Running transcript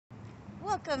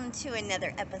Welcome to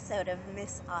another episode of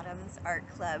Miss Autumn's Art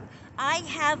Club. I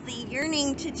have the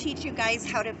yearning to teach you guys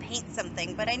how to paint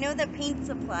something, but I know that paint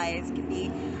supplies can be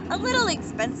a little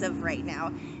expensive right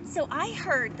now. So I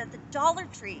heard that the Dollar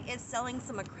Tree is selling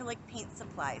some acrylic paint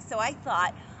supplies. So I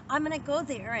thought I'm gonna go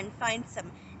there and find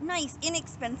some nice,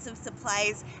 inexpensive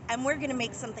supplies, and we're gonna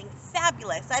make something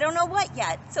fabulous. I don't know what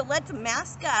yet, so let's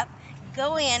mask up,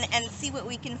 go in, and see what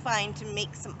we can find to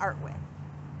make some art with.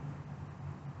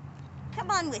 Come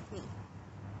on with me.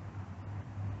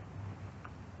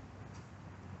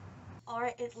 All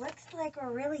right, it looks like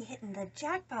we're really hitting the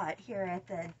jackpot here at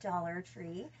the Dollar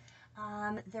Tree.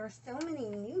 There are so many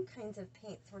new kinds of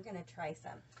paints. We're gonna try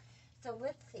some. So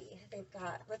let's see,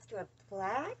 let's do a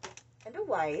black and a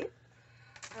white.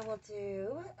 I will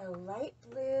do a light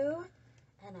blue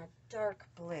and a dark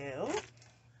blue.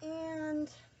 And,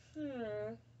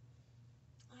 I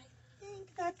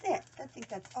think that's it. I think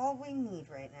that's all we need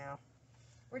right now.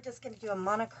 We're just going to do a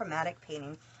monochromatic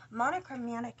painting.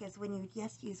 Monochromatic is when you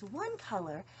just use one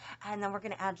color, and then we're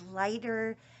going to add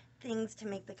lighter things to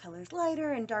make the colors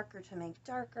lighter and darker to make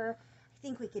darker. I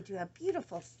think we could do a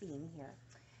beautiful theme here.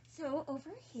 So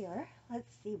over here,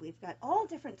 let's see, we've got all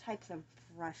different types of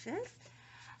brushes,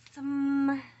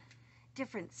 some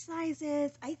different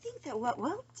sizes. I think that what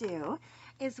we'll do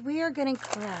is we are going to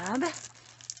grab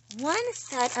one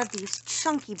set of these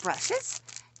chunky brushes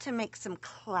to make some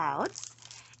clouds.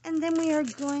 And then we are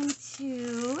going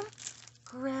to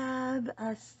grab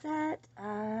a set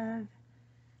of,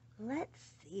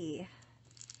 let's see,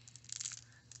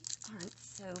 these aren't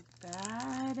so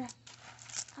bad.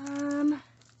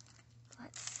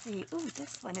 Let's see, ooh,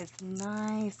 this one is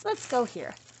nice. Let's go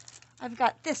here. I've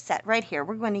got this set right here.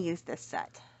 We're going to use this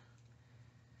set.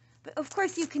 But of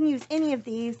course you can use any of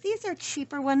these. These are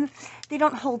cheaper ones. They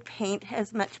don't hold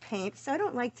as much paint, so I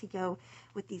don't like to go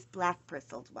with these black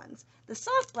bristled ones. The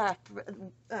soft black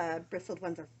bristled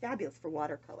ones are fabulous for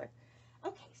watercolor.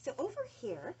 Okay, so over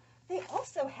here, they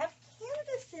also have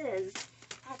canvases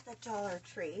at the Dollar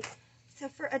Tree. So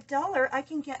for $1, I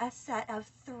can get a set of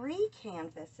 3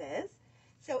 canvases.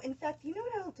 So in fact, you know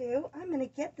what I'll do? I'm going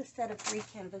to get the set of 3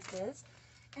 canvases,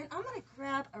 and I'm going to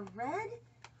grab a red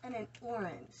and an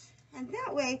orange. And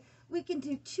that way, we can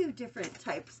do 2 different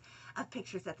types of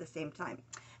pictures at the same time.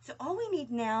 So all we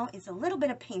need now is a little bit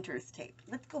of painter's tape.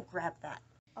 Let's go grab that.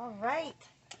 All right,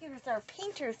 here's our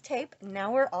painter's tape.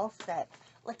 Now we're all set.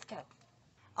 Let's go.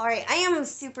 All right, I am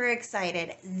super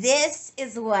excited. This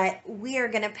is what we are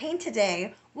gonna paint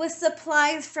today with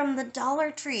supplies from the Dollar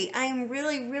Tree. I am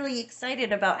really, really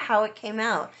excited about how it came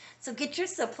out. So get your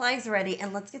supplies ready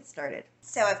and let's get started.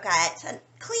 So I've got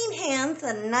clean hands,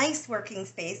 a nice working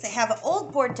space. I have an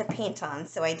old board to paint on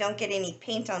so I don't get any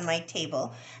paint on my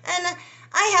table. And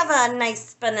I have a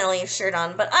nice Spinelli shirt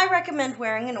on, but I recommend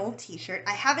wearing an old t-shirt.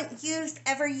 I haven't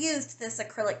ever used this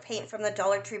acrylic paint from the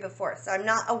Dollar Tree before, so I'm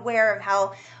not aware of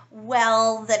how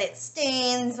well that it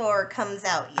stains or comes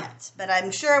out yet. But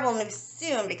I'm sure I will know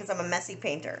soon because I'm a messy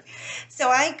painter. So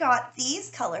I got these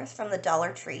colors from the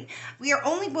Dollar Tree. We are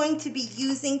only going to be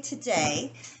using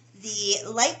today the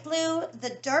light blue,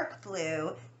 the dark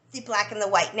blue, the black, and the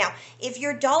white. Now, if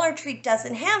your Dollar Tree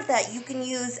doesn't have that, you can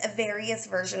use a various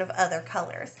version of other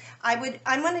colors. I'm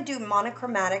going to do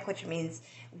monochromatic, which means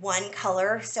one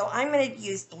color, so I'm going to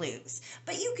use blues.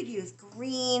 But you could use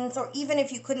greens, or even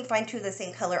if you couldn't find 2 of the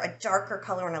same color, a darker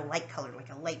color and a light color,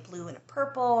 like a light blue and a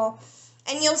purple,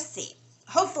 and you'll see.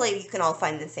 Hopefully you can all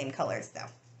find the same colors though.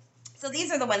 So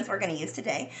these are the ones we're going to use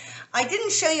today. I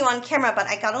didn't show you on camera, but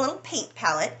I got a little paint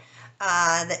palette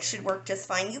that should work just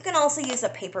fine. You can also use a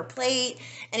paper plate,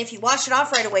 and if you wash it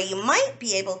off right away, you might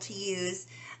be able to use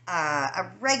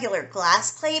a regular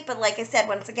glass plate, but like I said,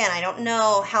 once again, I don't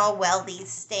know how well these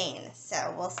stain,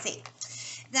 so we'll see.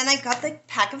 Then I got the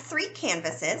pack of 3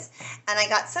 canvases, and I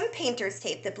got some painter's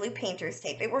tape, the blue painter's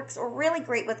tape. It works really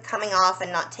great with coming off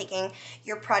and not taking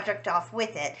your project off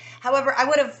with it. However, I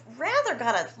would have rather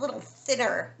got a little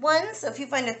thinner one, so if you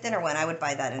find a thinner one, I would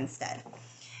buy that instead.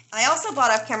 I also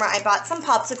bought off camera, I bought some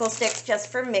popsicle sticks just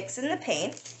for mixing the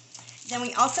paint. Then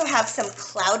we also have some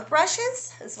cloud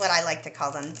brushes, is what I like to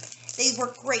call them. They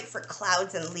work great for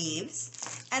clouds and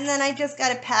leaves. And then I just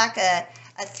got a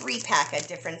 3-pack of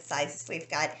different sizes. We've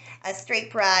got a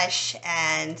straight brush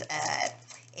and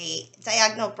a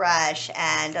diagonal brush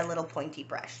and a little pointy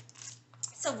brush.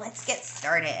 So let's get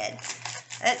started.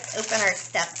 Let's open our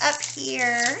stuff up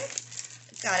here.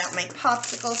 Got out my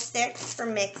popsicle sticks for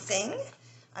mixing.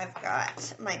 I've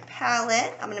got my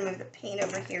palette. I'm going to move the paint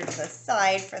over here to the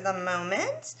side for the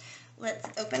moment. Let's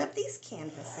open up these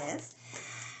canvases.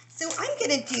 So I'm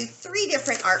going to do 3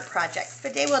 different art projects.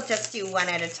 Today we'll just do one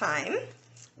at a time.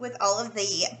 with all of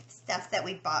the stuff that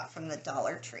we bought from the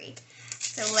Dollar Tree.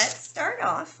 So let's start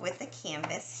off with the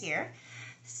canvas here.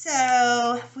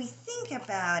 So if we think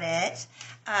about it,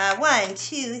 1,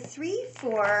 2, 3,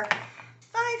 4,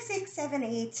 5, 6, 7,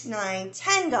 8, 9,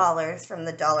 $10 from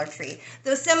the Dollar Tree.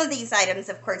 Though some of these items,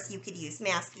 of course, you could use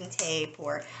masking tape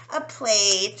or a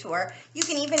plate, or you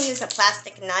can even use a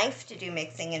plastic knife to do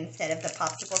mixing instead of the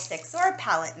popsicle sticks, or a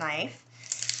palette knife.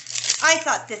 I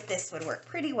thought that this would work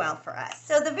pretty well for us.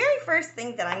 So the very first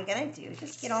thing that I'm going to do,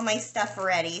 just get all my stuff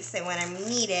ready so when I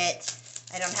need it,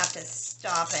 I don't have to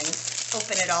stop and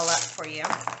open it all up for you.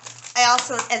 I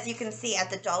also, as you can see at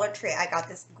the Dollar Tree, I got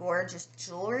this gorgeous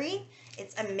jewelry.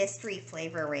 It's a mystery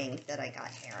flavor ring that I got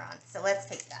hair on. So let's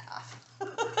take that off.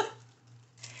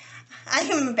 I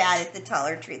am bad at the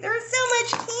Dollar Tree. There is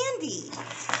so much candy.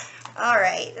 All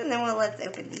right, and then let's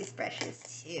open these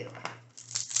brushes too.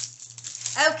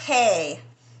 Okay,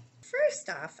 first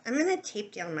off, I'm going to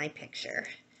tape down my picture.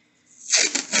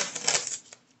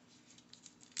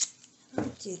 I'll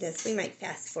do this. We might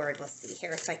fast forward. We'll see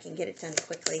here if I can get it done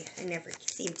quickly. I never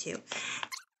seem to.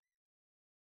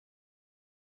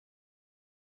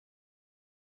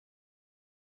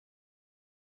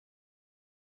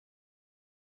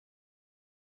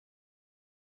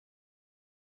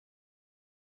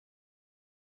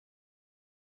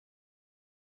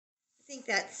 I think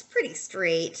that's pretty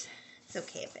straight. It's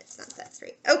okay if it's not that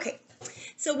straight. Okay,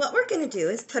 so what we're going to do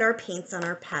is put our paints on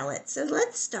our palette. So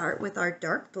let's start with our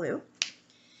dark blue.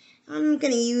 I'm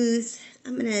going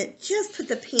to just put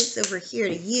the paints over here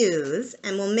to use,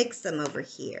 and we'll mix them over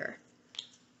here.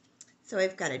 So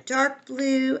I've got a dark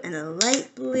blue and a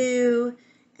light blue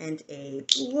and a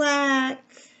black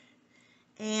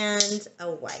and a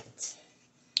white.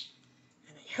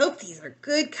 I hope these are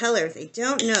good colors. I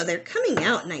don't know. They're coming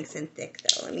out nice and thick,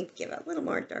 though. Let me give a little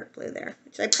more dark blue there,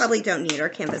 which I probably don't need. Our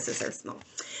canvases are small.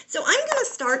 So I'm going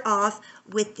to start off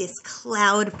with this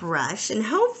cloud brush, and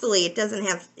hopefully it doesn't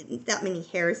have that many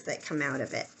hairs that come out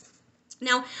of it.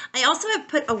 Now, I also have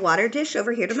put a water dish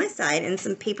over here to my side and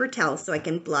some paper towels so I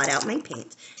can blot out my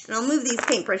paint. And I'll move these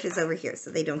paintbrushes over here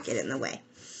so they don't get in the way.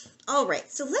 All right,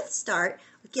 so let's start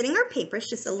with getting our paintbrush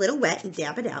just a little wet and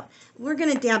dab it out. We're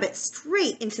going to dab it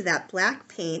straight into that black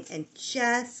paint and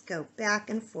just go back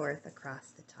and forth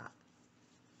across the top.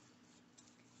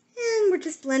 And we're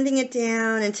just blending it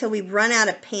down until we run out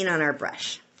of paint on our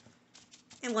brush.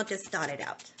 And we'll just dot it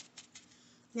out.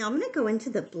 Now I'm going to go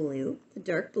into the blue, the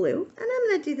dark blue, and I'm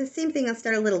going to do the same thing. I'll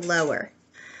start a little lower.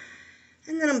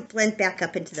 And then I'll blend back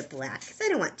up into the black because I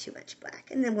don't want too much black.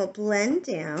 And then we'll blend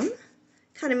down.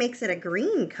 Kind of makes it a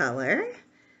green color,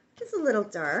 which is a little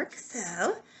dark.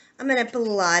 So I'm going to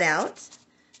blot out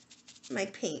my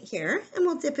paint here, and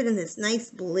we'll dip it in this nice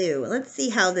blue. Let's see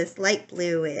how this light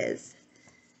blue is.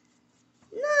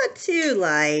 Not too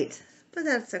light, but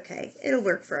that's okay. It'll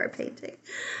work for our painting.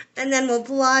 And then we'll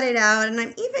blot it out, and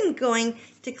I'm even going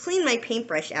to clean my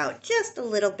paintbrush out just a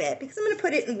little bit because I'm going to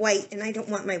put it in white, and I don't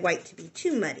want my white to be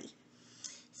too muddy.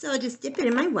 So I'll just dip it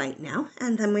in my white now,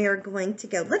 and then we are going to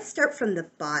go. Let's start from the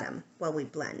bottom while we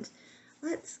blend.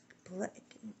 Let's blend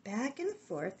back and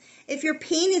forth. If your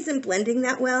paint isn't blending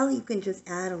that well, you can just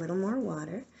add a little more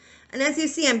water. And as you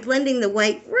see, I'm blending the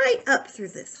white right up through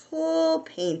this whole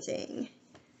painting.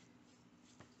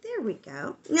 There we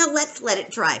go. Now let's let it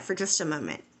dry for just a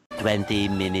moment. 20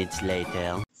 minutes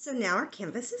later. So now our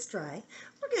canvas is dry.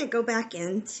 We're going to go back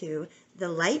into the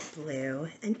light blue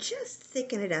and just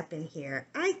thicken it up in here.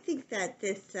 I think that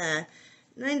this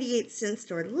 98-cent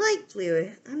store light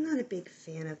blue, I'm not a big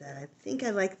fan of that. I think I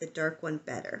like the dark one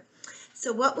better.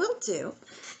 So what we'll do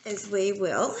is we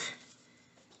will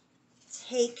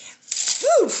take,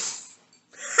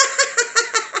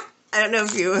 I don't know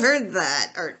if you heard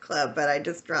that, Art Club, but I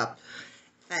just dropped,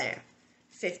 I don't know,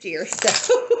 50 or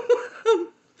so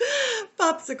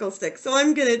popsicle sticks. So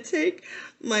I'm going to take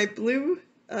my blue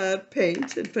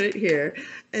paint and put it here,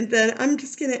 and then I'm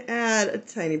just going to add a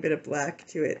tiny bit of black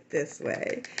to it this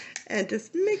way and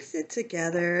just mix it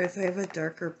together so I have a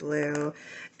darker blue.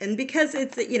 And because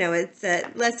it's, you know, it's a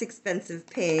less expensive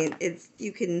paint,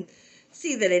 you can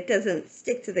see that it doesn't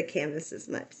stick to the canvas as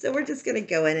much. So we're just going to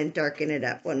go in and darken it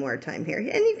up one more time here, and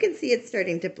you can see it's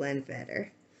starting to blend better.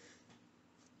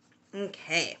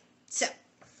 Okay, so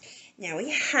now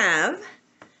we have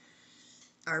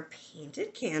our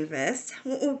painted canvas.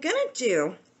 What we're going to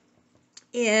do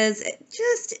is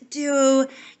just do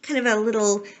kind of a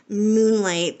little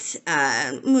moonlight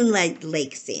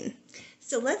lake scene.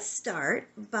 So let's start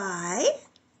by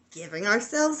giving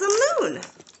ourselves a moon.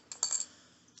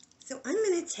 So I'm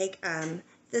going to take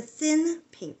the thin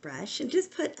paintbrush and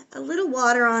just put a little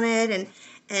water on it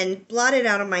and blot it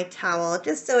out on my towel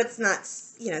just so it's not,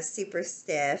 super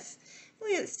stiff.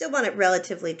 We still want it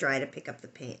relatively dry to pick up the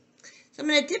paint. So I'm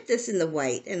going to dip this in the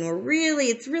white, and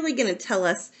it's really going to tell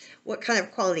us what kind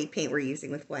of quality paint we're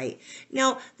using with white.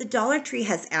 Now, the Dollar Tree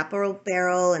has Apple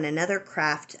Barrel and another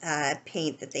craft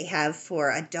paint that they have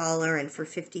for $1 and for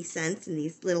 50 cents in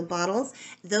these little bottles.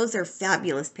 Those are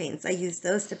fabulous paints. I use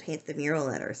those to paint the mural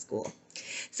at our school.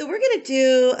 So we're going to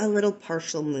do a little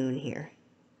partial moon here.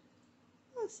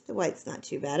 The white's not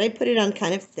too bad. I put it on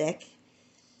kind of thick.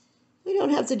 We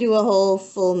don't have to do a whole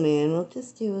full moon. We'll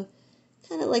just do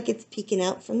kind of like it's peeking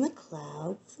out from the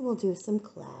clouds. We'll do some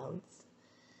clouds.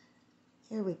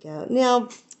 There we go. Now,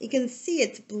 you can see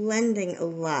it's blending a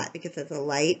lot because of the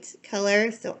light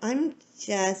color. So I'm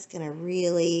just going to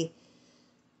really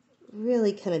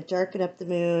kind of darken up the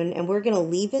moon. And we're going to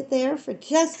leave it there for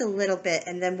just a little bit.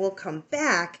 And then we'll come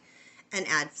back and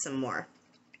add some more.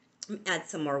 Add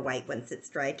some more white once it's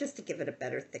dry, just to give it a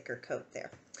better, thicker coat there.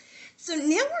 So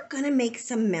now we're going to make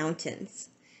some mountains.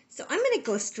 So I'm going to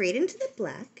go straight into the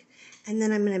black, and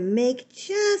then I'm going to make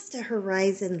just a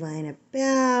horizon line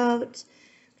about,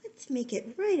 let's make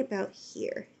it right about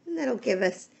here. And that'll give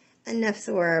us enough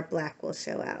so our black will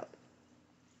show out.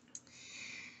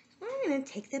 We're going to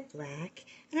take the black,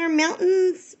 and our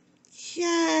mountains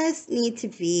just need to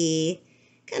be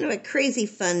kind of a crazy,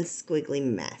 fun, squiggly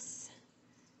mess.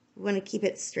 We want to keep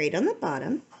it straight on the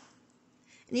bottom.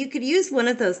 And you could use one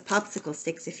of those popsicle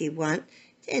sticks if you want,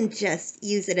 and just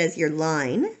use it as your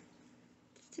line,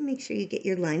 just to make sure you get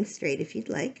your line straight if you'd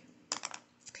like.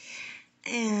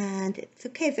 And it's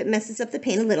okay if it messes up the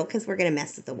paint a little, because we're going to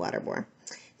mess with the water more.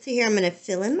 So here I'm going to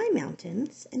fill in my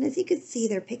mountains, and as you can see,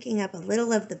 they're picking up a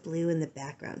little of the blue in the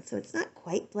background. So it's not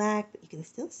quite black, but you can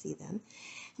still see them.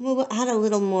 And we'll add a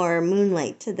little more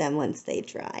moonlight to them once they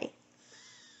dry.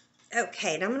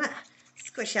 Okay, now I'm going to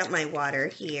squish out my water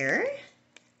here.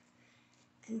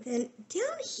 And then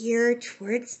down here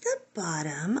towards the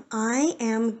bottom, I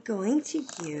am going to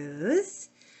use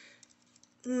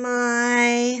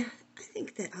I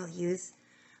think that I'll use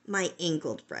my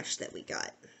angled brush that we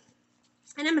got.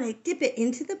 And I'm going to dip it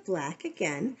into the black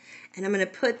again, and I'm going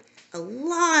to put a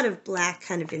lot of black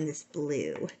kind of in this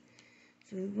blue.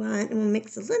 So we'll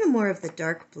mix a little more of the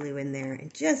dark blue in there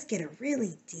and just get a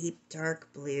really deep dark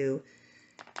blue.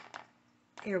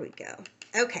 There we go.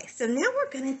 Okay, so now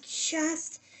we're going to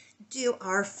just do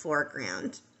our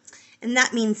foreground, and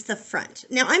that means the front.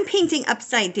 Now I'm painting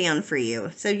upside down for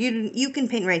you, so you can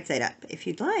paint right side up if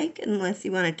you'd like, unless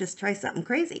you want to just try something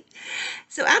crazy.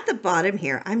 So at the bottom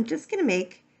here, I'm just going to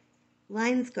make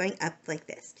lines going up like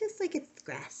this, just like it's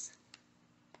grass.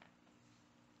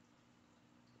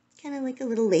 Kind of like a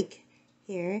little lake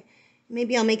here.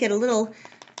 Maybe I'll make it a little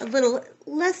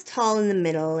less tall in the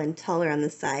middle and taller on the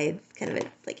sides, kind of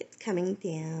like it's coming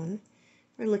down.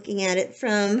 We're looking at it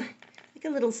from like a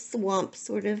little swamp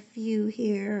sort of view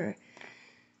here, or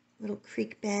a little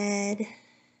creek bed.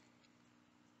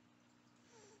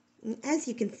 And as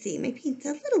you can see, my paint's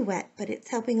a little wet, but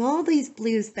it's helping all these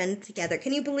blues blend together.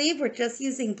 Can you believe we're just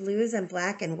using blues and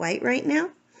black and white right now?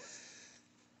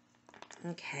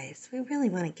 Okay, so we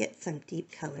really want to get some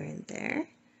deep color in there.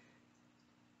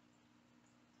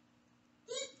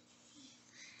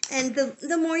 And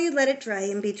the more you let it dry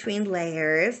in between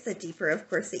layers, the deeper, of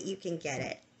course, that you can get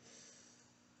it.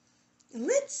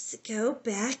 Let's go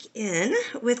back in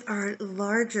with our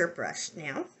larger brush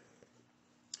now.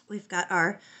 We've got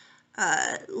our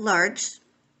large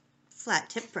flat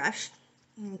tip brush.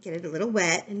 I'm going to get it a little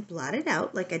wet and blot it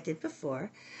out like I did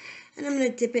before. And I'm going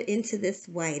to dip it into this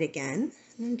white again.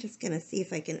 And I'm just going to see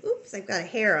if I can, oops, I've got a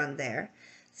hair on there.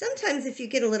 Sometimes if you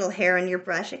get a little hair on your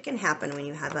brush, it can happen when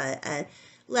you have a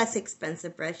less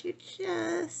expensive brush. You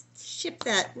just ship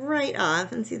that right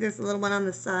off, and see there's a little one on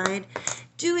the side.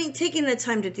 Taking the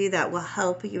time to do that will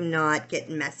help you not get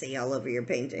messy all over your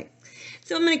painting.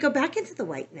 So I'm going to go back into the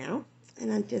white now,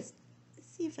 and I'll just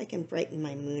see if I can brighten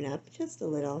my moon up just a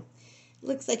little. It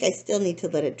looks like I still need to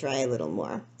let it dry a little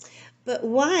more. But so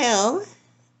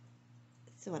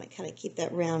I want to kind of keep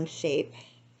that round shape.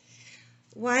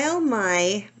 While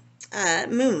my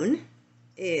moon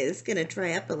is going to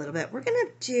dry up a little bit, we're going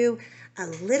to do a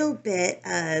little bit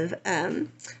of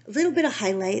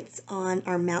highlights on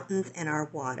our mountains and our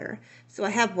water. So I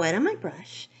have white on my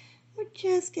brush. We're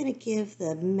just going to give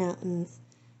the mountains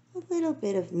a little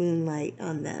bit of moonlight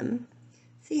on them.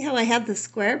 See how I have the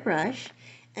square brush,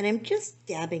 and I'm just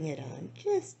dabbing it on,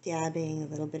 just dabbing a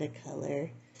little bit of color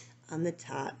on the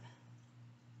top.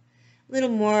 A little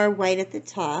more white at the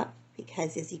top,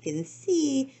 because as you can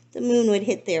see, the moon would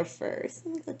hit there first.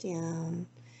 And we go down,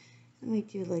 and we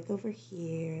do like over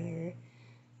here,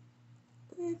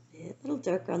 a A little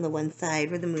darker on the one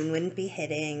side where the moon wouldn't be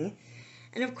hitting.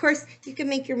 And of course, you can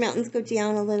make your mountains go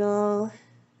down a little,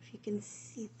 if you can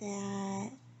see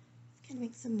that. Kind of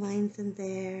make some lines in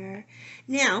there.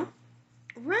 Now,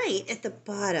 right at the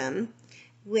bottom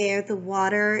where the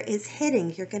water is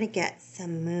hitting, you're going to get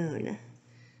some moon.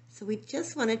 So we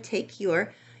just want to take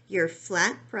your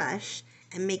flat brush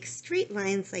and make straight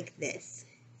lines like this.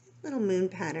 Little moon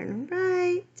pattern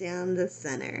right down the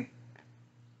center.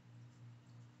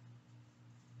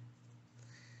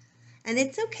 And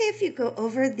it's okay if you go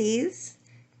over these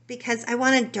because I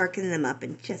want to darken them up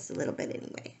in just a little bit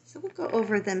anyway. So we'll go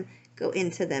over them, go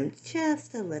into them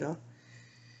just a little.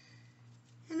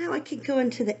 And now I can go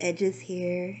into the edges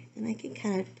here and I can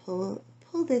kind of pull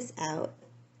this out.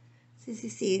 So as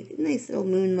you see, nice little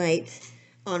moonlight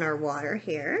on our water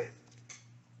here.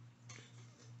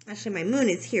 Actually, my moon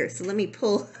is here, so let me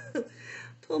pull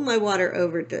my water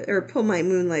over or pull my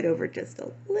moonlight over just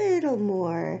a little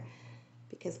more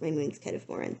because my moon's kind of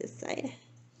more on this side.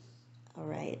 All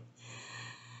right.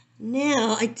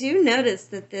 Now, I do notice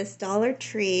that this Dollar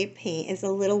Tree paint is a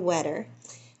little wetter,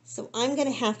 so I'm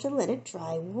going to have to let it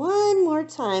dry one more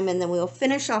time, and then we'll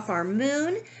finish off our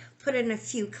moon, put in a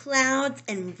few clouds,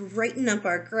 and brighten up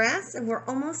our grass, and we're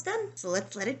almost done. So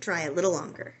let's let it dry a little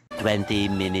longer. 20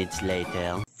 minutes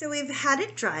later. So we've had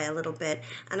it dry a little bit,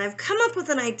 and I've come up with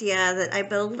an idea that I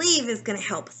believe is going to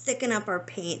help thicken up our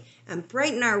paint and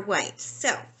brighten our white. So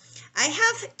I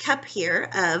have a cup here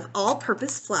of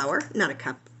all-purpose flour, not a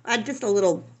cup, just a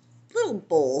little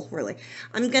bowl, really.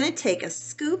 I'm going to take a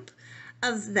scoop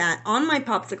of that on my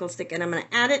popsicle stick, and I'm going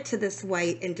to add it to this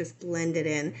white and just blend it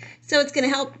in. So it's going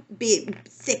to help be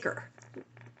thicker.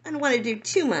 I don't want to do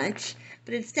too much,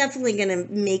 but it's definitely going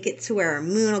to make it to where our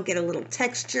moon will get a little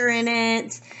texture in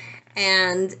it,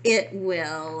 and it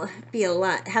will be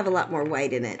have a lot more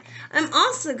white in it. I'm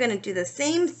also going to do the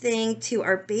same thing to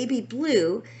our baby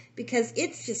blue because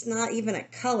it's just not even a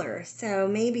color, so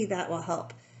maybe that will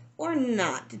help. Or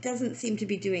not. It doesn't seem to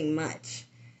be doing much.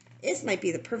 This might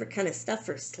be the perfect kind of stuff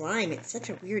for slime. It's such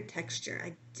a weird texture.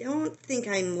 I don't think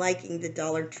I'm liking the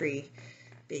Dollar Tree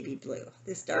baby blue.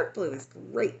 This dark blue is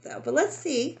great though, but let's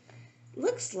see.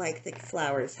 Looks like the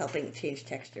flower is helping change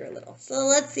texture a little. So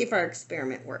let's see if our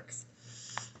experiment works.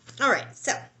 All right,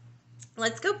 so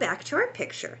let's go back to our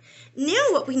picture. Now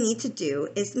what we need to do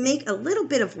is make a little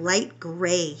bit of light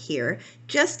gray here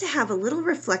just to have a little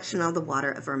reflection on the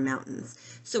water of our mountains.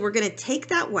 So we're going to take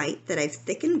that white that I've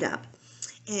thickened up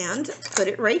and put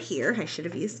it right here. I should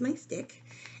have used my stick.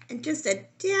 And just a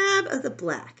dab of the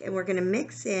black. And we're going to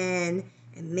mix in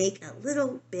and make a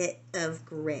little bit of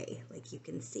gray, like you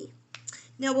can see.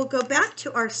 Now we'll go back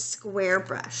to our square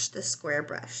brush, the square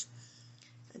brush.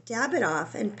 Dab it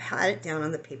off and pat it down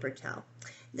on the paper towel.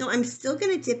 Now I'm still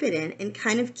going to dip it in and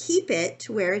kind of keep it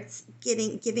to where it's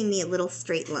giving me a little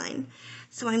straight line.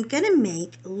 So I'm going to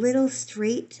make a little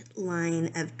straight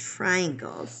line of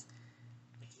triangles.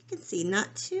 You can see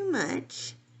not too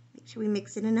much. Make sure we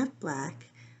mix in enough black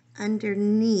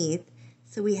underneath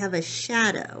so we have a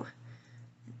shadow.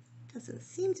 It doesn't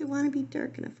seem to want to be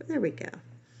dark enough. There we go.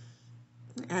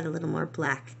 Add a little more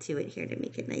black to it here to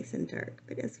make it nice and dark.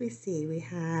 But as we see, we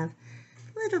have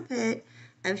a little bit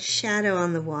of shadow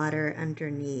on the water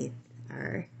underneath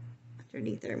our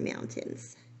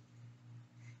mountains.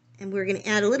 And we're going to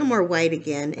add a little more white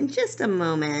again in just a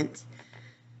moment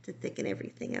to thicken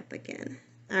everything up again.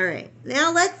 All right,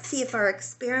 now let's see if our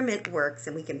experiment works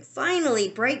and we can finally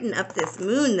brighten up this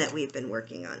moon that we've been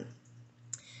working on.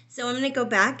 So I'm going to go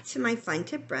back to my fine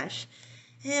tip brush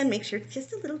and make sure it's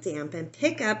just a little damp and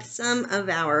pick up some of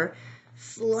our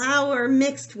flour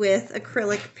mixed with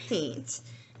acrylic paint.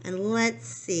 And let's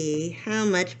see how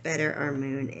much better our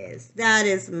moon is. That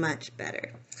is much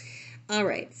better. All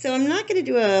right, so I'm not going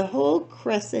to do a whole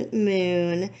crescent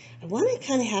moon. I want to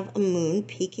kind of have a moon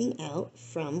peeking out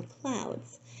from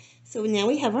clouds. So now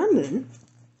we have our moon,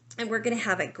 and we're going to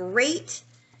have a great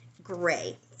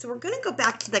gray. So we're going to go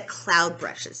back to the cloud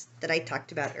brushes that I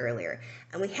talked about earlier.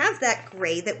 And we have that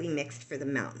gray that we mixed for the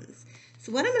mountains.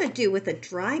 So what I'm going to do with a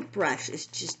dry brush is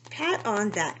just pat on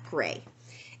that gray.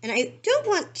 And I don't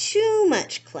want too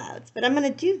much clouds, but I'm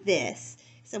going to do this.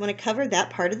 So I'm going to cover that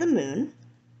part of the moon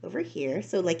over here,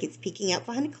 so like it's peeking out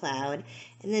behind a cloud,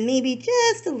 and then maybe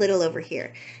just a little over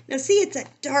here. Now see, it's a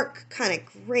dark kind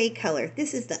of gray color.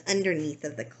 This is the underneath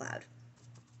of the cloud.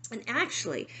 And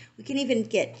actually, we can even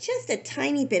get just a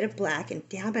tiny bit of black and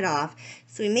dab it off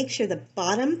so we make sure the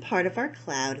bottom part of our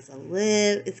cloud is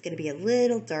going to be a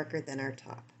little darker than our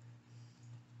top.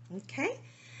 Okay,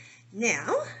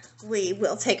 now we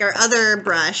will take our other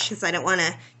brush because I don't want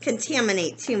to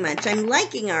contaminate too much. I'm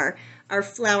liking our our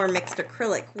flour mixed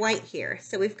acrylic white here.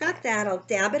 So we've got that. I'll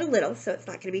dab it a little so it's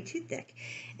not going to be too thick.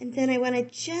 And then I want to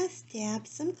just dab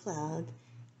some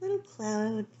little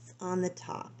clouds on the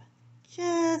top,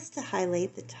 just to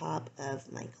highlight the top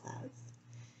of my clouds.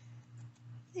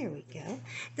 There we go.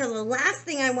 Now the last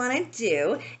thing I want to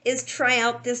do is try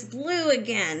out this blue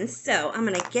again. So I'm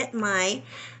going to get my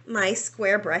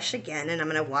square brush again, and I'm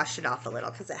going to wash it off a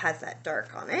little because it has that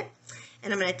dark on it.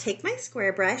 And I'm going to take my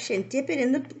square brush and dip it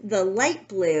in the light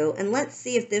blue, and let's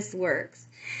see if this works.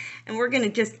 And we're going to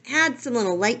just add some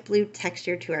little light blue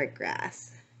texture to our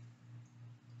grass.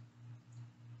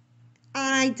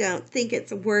 I don't think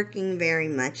it's working very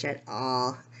much at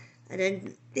all. I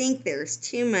don't think there's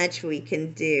too much we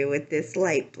can do with this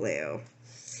light blue.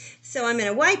 So I'm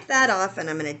going to wipe that off, and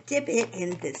I'm going to dip it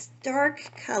in this dark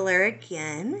color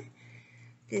again.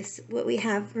 What we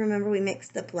have, remember we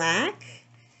mixed the black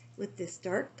with this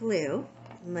dark blue.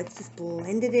 And let's just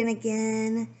blend it in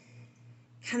again.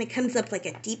 Kind of comes up like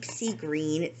a deep sea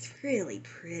green. It's really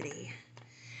pretty.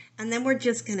 And then we're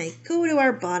just going to go to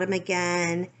our bottom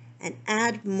again and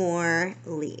add more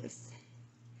leaves.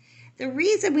 The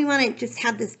reason we want to just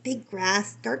have this big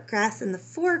grass, dark grass in the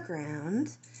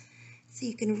foreground, so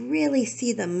you can really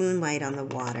see the moonlight on the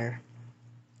water.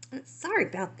 Sorry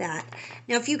about that.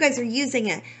 Now, if you guys are using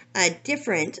a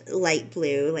different light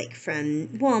blue, like from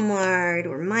Walmart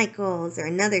or Michael's or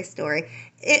another store,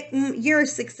 your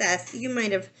success, you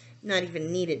might have not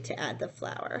even needed to add the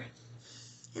flour.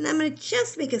 And I'm going to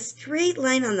just make a straight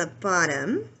line on the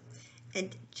bottom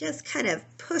and just kind of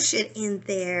push it in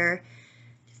there.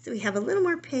 So we have a little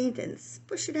more paint and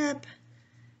spush it up.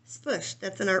 Spush,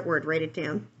 that's an art word, write it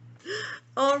down.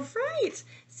 All right,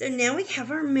 so now we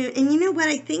have our moon. And you know what,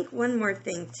 I think one more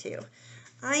thing too.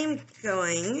 I am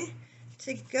going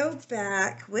to go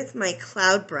back with my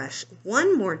cloud brush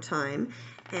one more time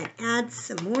and add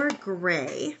some more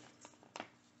gray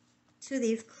to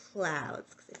these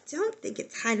clouds, because I don't think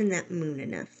it's hiding that moon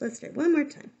enough. Let's try one more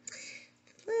time.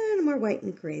 A little more white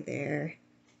and gray there,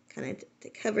 kind of to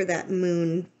cover that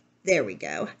moon. There we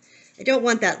go. I don't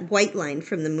want that white line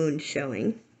from the moon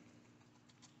showing.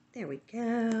 There we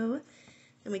go.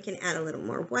 And we can add a little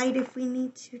more white if we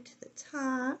need to the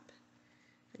top.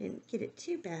 I didn't get it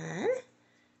too bad.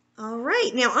 All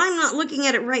right, now I'm not looking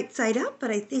at it right side up, but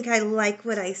I think I like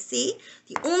what I see.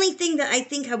 The only thing that I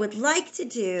think I would like to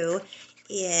do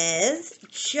is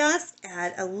just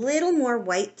add a little more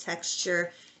white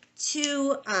texture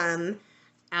to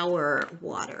our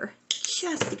water,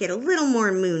 just to get a little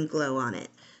more moon glow on it.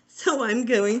 So I'm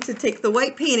going to take the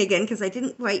white paint again, because I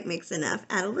didn't white mix enough,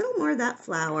 add a little more of that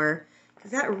flour,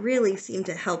 because that really seemed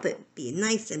to help it be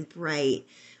nice and bright.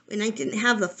 And I didn't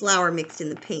have the flour mixed in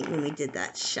the paint when we did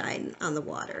that shine on the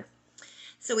water.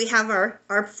 So we have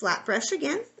our flat brush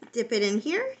again, dip it in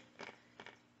here.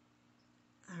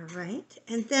 All right,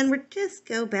 and then we're just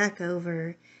go back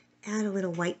over, add a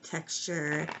little white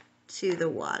texture to the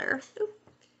water. Ooh,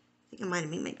 I think I might have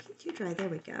made my paint too dry. There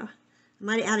we go. I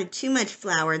might have added too much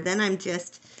flour, then I'm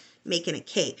just making a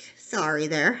cake. Sorry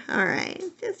there. All right,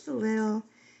 just a little,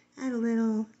 add a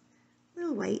little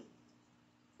white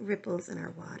ripples in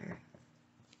our water.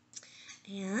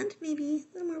 And maybe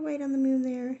a little more white on the moon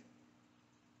there,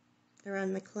 or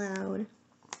on the cloud.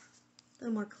 A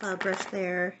little more cloud brush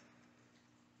there.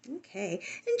 Okay,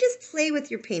 and just play with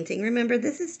your painting. Remember,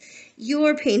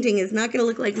 your painting is not going to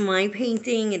look like my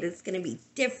painting. It is going to be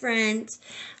different,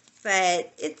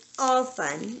 but it's all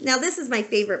fun. Now, this is my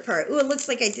favorite part. Ooh, it looks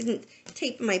like I didn't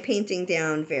tape my painting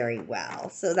down very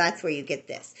well, so that's where you get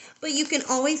this. But you can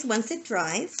always, once it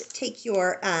dries, take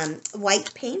your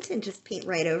white paint and just paint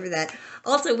right over that.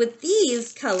 Also, with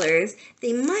these colors,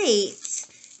 they might,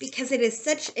 because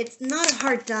it's not a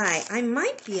hard dye, I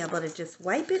might be able to just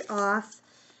wipe it off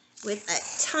with a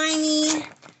tiny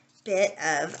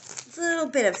little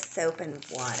bit of soap and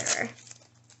water.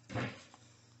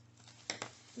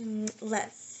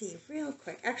 Let's see real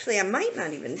quick. Actually, I might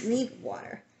not even need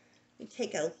water. We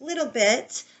take a little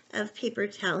bit of paper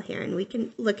towel here, and we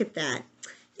can look at that.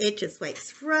 It just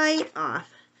wipes right off.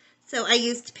 So I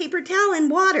used paper towel and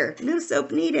water, no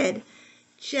soap needed,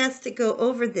 just to go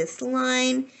over this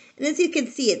line. And as you can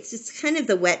see, it's just kind of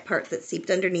the wet part that seeped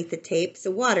underneath the tape.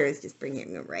 So water is just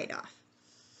bringing it right off.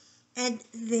 And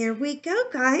there we go,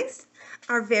 guys.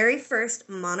 Our very first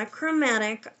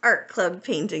monochromatic art club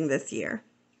painting this year.